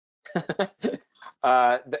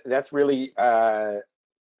 That's really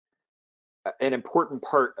an important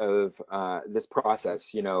part of this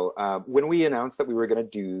process. You know, when we announced that we were going to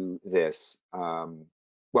do this,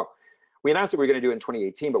 well, we announced that we were going to do it in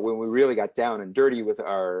 2018, but when we really got down and dirty with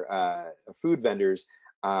our food vendors,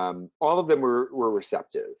 all of them were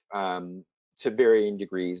receptive to varying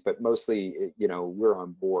degrees, but mostly, you know, we're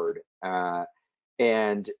on board.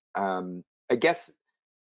 And I guess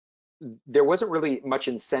there wasn't really much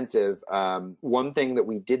incentive. One thing that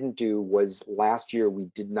we didn't do was last year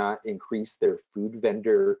we did not increase their food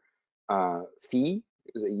vendor fee.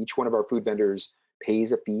 Each one of our food vendors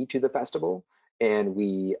pays a fee to the festival, and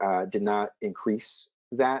we did not increase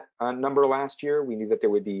that number last year. We knew that there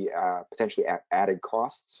would be potentially added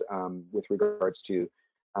costs with regards to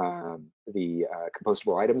the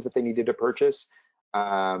compostable items that they needed to purchase.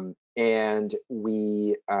 And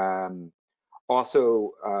we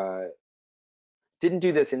also didn't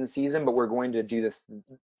do this in season, but we're going to do this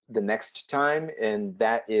the next time, and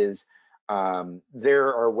that is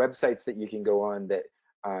there are websites that you can go on that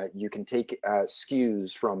you can take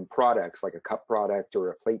SKUs from products like a cup product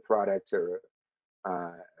or a plate product or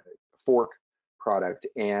a fork product,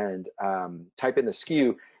 and type in the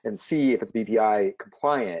SKU and see if it's BPI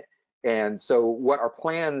compliant. And so what our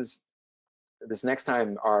plans this next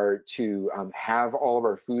time are to have all of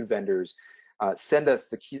our food vendors send us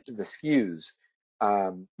the SKUs.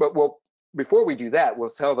 But before we do that, we'll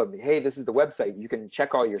tell them, hey, this is the website. You can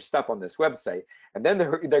check all your stuff on this website. And then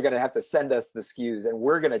they're going to have to send us the SKUs, and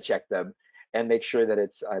we're going to check them and make sure that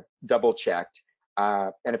it's double checked.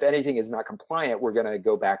 And if anything is not compliant, we're going to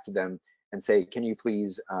go back to them and say, can you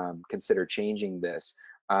please consider changing this?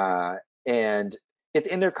 And it's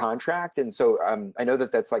in their contract. And so I know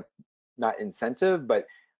that that's like not incentive, but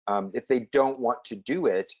if they don't want to do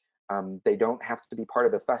it, they don't have to be part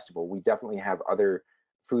of the festival. We definitely have other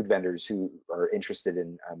food vendors who are interested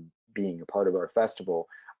in being a part of our festival.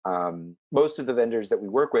 Most of the vendors that we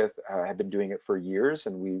work with have been doing it for years,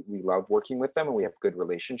 and we love working with them, and we have good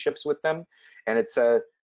relationships with them. And it's a,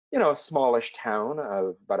 you know, a smallish town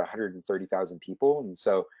of about 130,000 people, and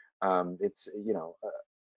so it's, you know,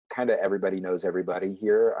 kind of everybody knows everybody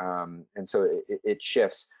here, and so it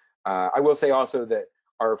shifts. I will say also that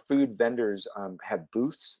our food vendors have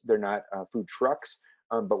booths. They're not food trucks,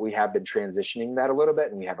 but we have been transitioning that a little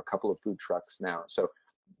bit, and we have a couple of food trucks now. So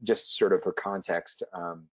just sort of for context,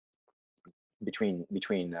 between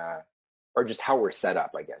or just how we're set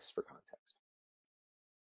up, I guess, for context.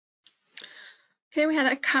 Okay, we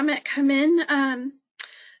had a comment come in.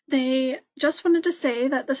 They just wanted to say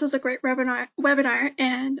that this was a great webinar,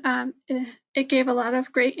 and it gave a lot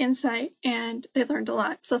of great insight, and they learned a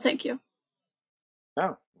lot. So thank you.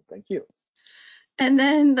 Oh, thank you. And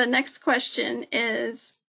then the next question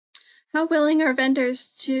is, how willing are vendors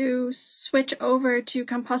to switch over to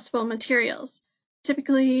compostable materials?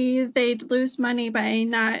 Typically, they'd lose money by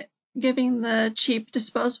not giving the cheap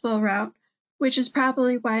disposable route, which is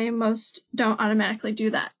probably why most don't automatically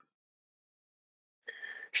do that.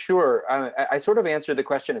 Sure. I sort of answered the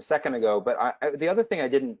question a second ago, but the other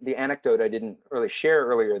thing the anecdote I didn't really share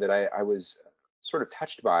earlier that I was sort of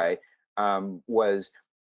touched by was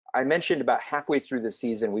I mentioned about halfway through the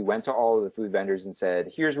season, we went to all of the food vendors and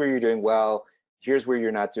said, here's where you're doing well, here's where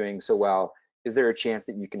you're not doing so well. Is there a chance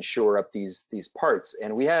that you can shore up these parts?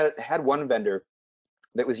 And we had one vendor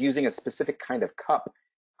that was using a specific kind of cup,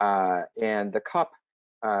 and the cup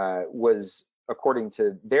was, according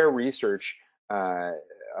to their research,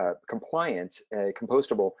 compliant,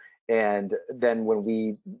 compostable. And then when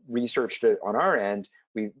we researched it on our end,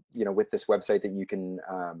 we, you know, with this website that you can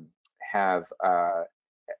have,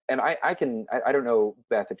 and I don't know,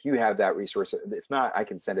 Beth, if you have that resource. If not, I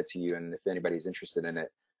can send it to you, and if anybody's interested in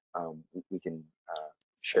it, we can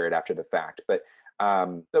share it after the fact. But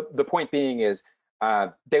the point being is,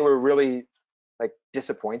 they were really like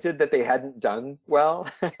disappointed that they hadn't done well.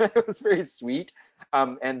 It was very sweet,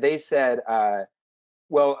 and they said,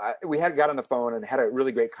 well, we had got on the phone and had a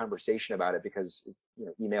really great conversation about it, because, you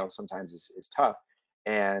know, email sometimes is tough.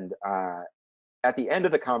 And at the end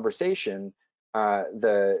of the conversation,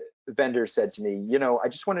 the vendor said to me, you know, I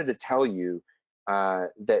just wanted to tell you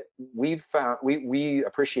that we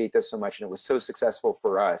appreciate this so much, and it was so successful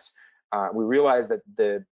for us. We realized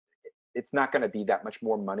that it's not going to be that much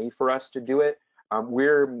more money for us to do it.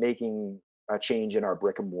 We're making a change in our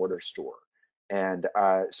brick and mortar store. And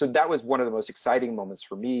so that was one of the most exciting moments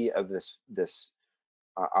for me of this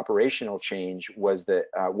operational change, was that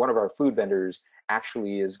one of our food vendors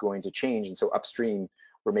actually is going to change. And so upstream,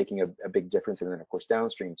 we're making a big difference, and then of course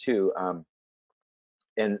downstream too.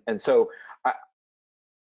 And so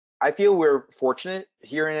I feel we're fortunate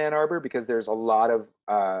here in Ann Arbor, because there's a lot of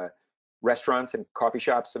restaurants and coffee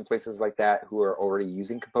shops and places like that who are already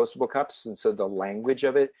using compostable cups, and so the language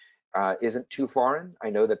of it isn't too foreign. I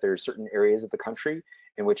know that there are certain areas of the country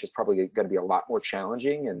in which it's probably going to be a lot more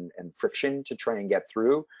challenging and friction to try and get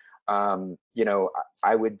through. You know,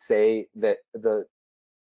 I would say that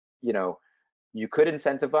you could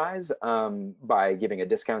incentivize by giving a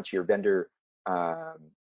discount to your vendor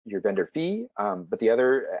fee. But the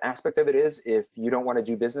other aspect of it is, if you don't want to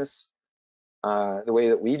do business the way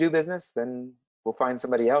that we do business, then we'll find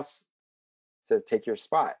somebody else to take your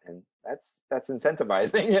spot, and that's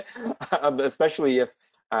incentivizing, especially if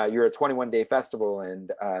you're a 21-day festival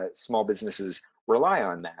and small businesses rely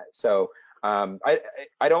on that. So I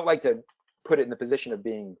don't like to put it in the position of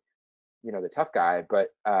being, you know, the tough guy,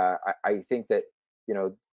 but I think that, you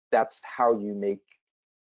know, that's how you make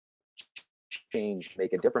change,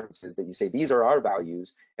 make a difference, is that you say, these are our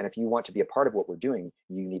values, and if you want to be a part of what we're doing,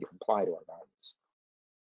 you need to comply to our values.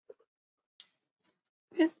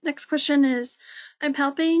 Okay, next question is, I'm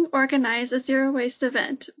helping organize a zero waste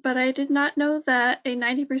event, but I did not know that a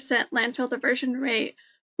 90% landfill diversion rate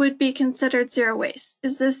would be considered zero waste.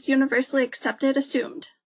 Is this universally accepted, assumed?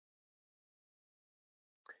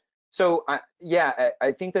 So yeah,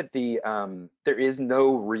 I think that there is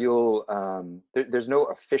no real, there's no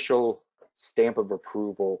official stamp of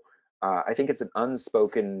approval. I think it's an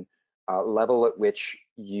unspoken level at which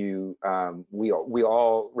we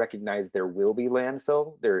all recognize there will be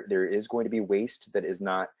landfill. There is going to be waste that is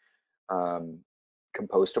not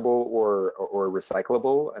compostable or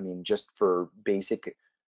recyclable. I mean, just for basic,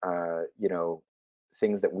 you know,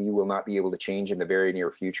 things that we will not be able to change in the very near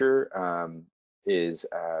future.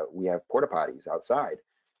 We have porta potties outside,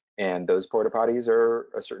 and those porta potties are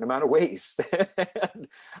a certain amount of waste.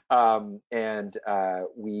 and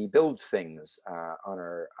we build things on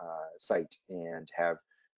our site and have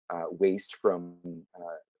waste from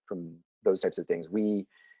those types of things. We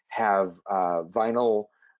have vinyl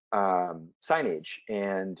signage,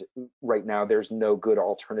 and right now there's no good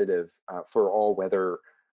alternative for all weather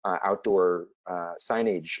outdoor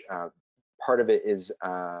signage. Part of it is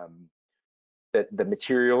that the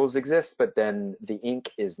materials exist, but then the ink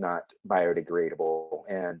is not biodegradable,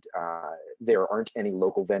 and there aren't any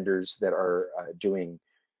local vendors that are doing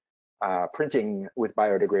printing with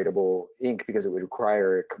biodegradable ink, because it would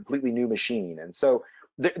require a completely new machine. And so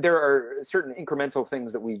there are certain incremental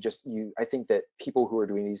things that I think that people who are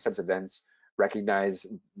doing these types of events recognize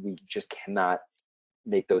we just cannot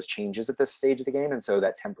make those changes at this stage of the game, and so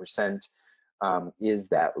that 10% is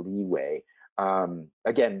that leeway.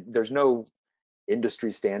 Again, there's no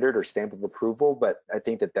industry standard or stamp of approval, but I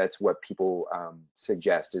think that that's what people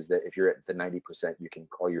suggest, is that if you're at the 90%, you can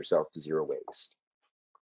call yourself zero waste.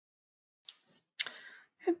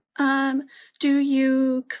 Do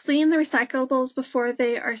you clean the recyclables before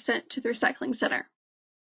they are sent to the recycling center?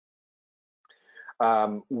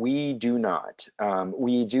 We do not.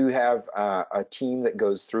 We do have a team that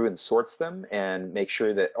goes through and sorts them and makes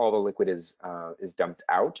sure that all the liquid is dumped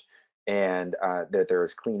out, and that they're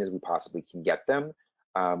as clean as we possibly can get them.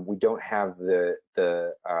 We don't have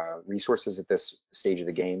the resources at this stage of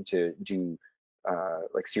the game to do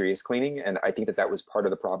like serious cleaning, and I think that that was part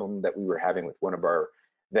of the problem that we were having with one of our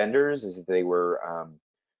vendors, is that they were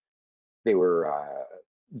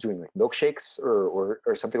doing like milkshakes or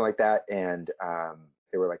something like that, and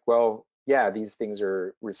they were like, well, yeah, these things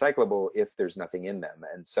are recyclable if there's nothing in them.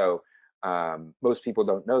 And so most people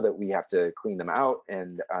don't know that we have to clean them out,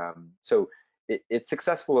 and so it's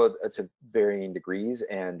successful to varying degrees,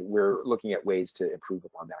 and we're looking at ways to improve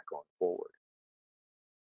upon that going forward.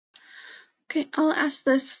 Okay, I'll ask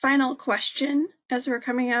this final question as we're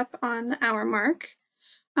coming up on the hour mark.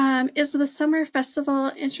 Is the summer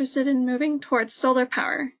festival interested in moving towards solar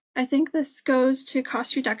power? I think this goes to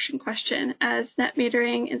cost reduction question, as net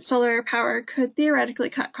metering and solar power could theoretically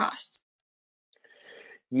cut costs.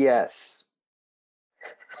 Yes.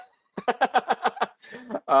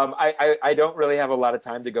 I don't really have a lot of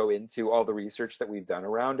time to go into all the research that we've done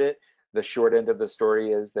around it. The short end of the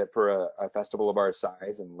story is that for a festival of our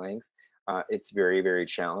size and length, it's very, very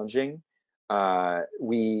challenging.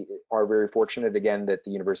 We are very fortunate, again, that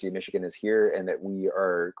the University of Michigan is here and that we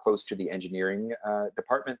are close to the engineering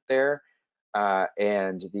department there,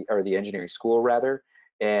 and the engineering school rather.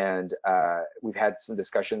 And we've had some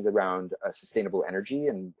discussions around sustainable energy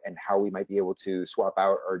and how we might be able to swap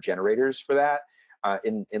out our generators for that.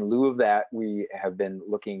 In lieu of that, we have been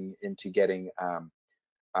looking into getting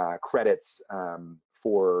credits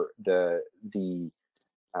for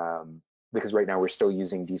because right now we're still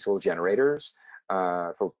using diesel generators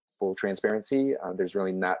for full transparency. There's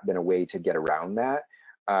really not been a way to get around that.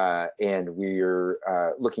 and we're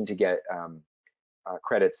looking to get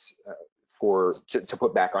credits to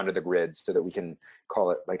put back onto the grid so that we can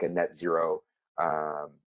call it like a net zero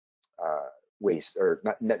waste, or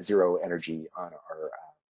not net zero energy on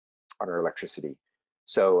our electricity.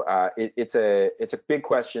 So it's a big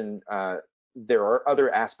question. There are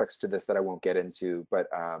other aspects to this that I won't get into, but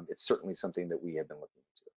it's certainly something that we have been looking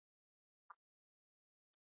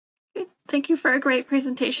into. Thank you for a great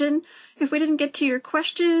presentation. If we didn't get to your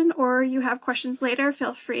question or you have questions later,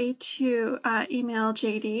 feel free to email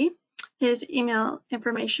JD. His email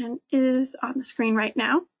information is on the screen right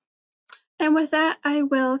now. And with that, I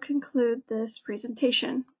will conclude this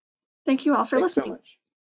presentation. Thank you all for listening. Thanks so much.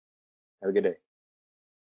 Have a good day.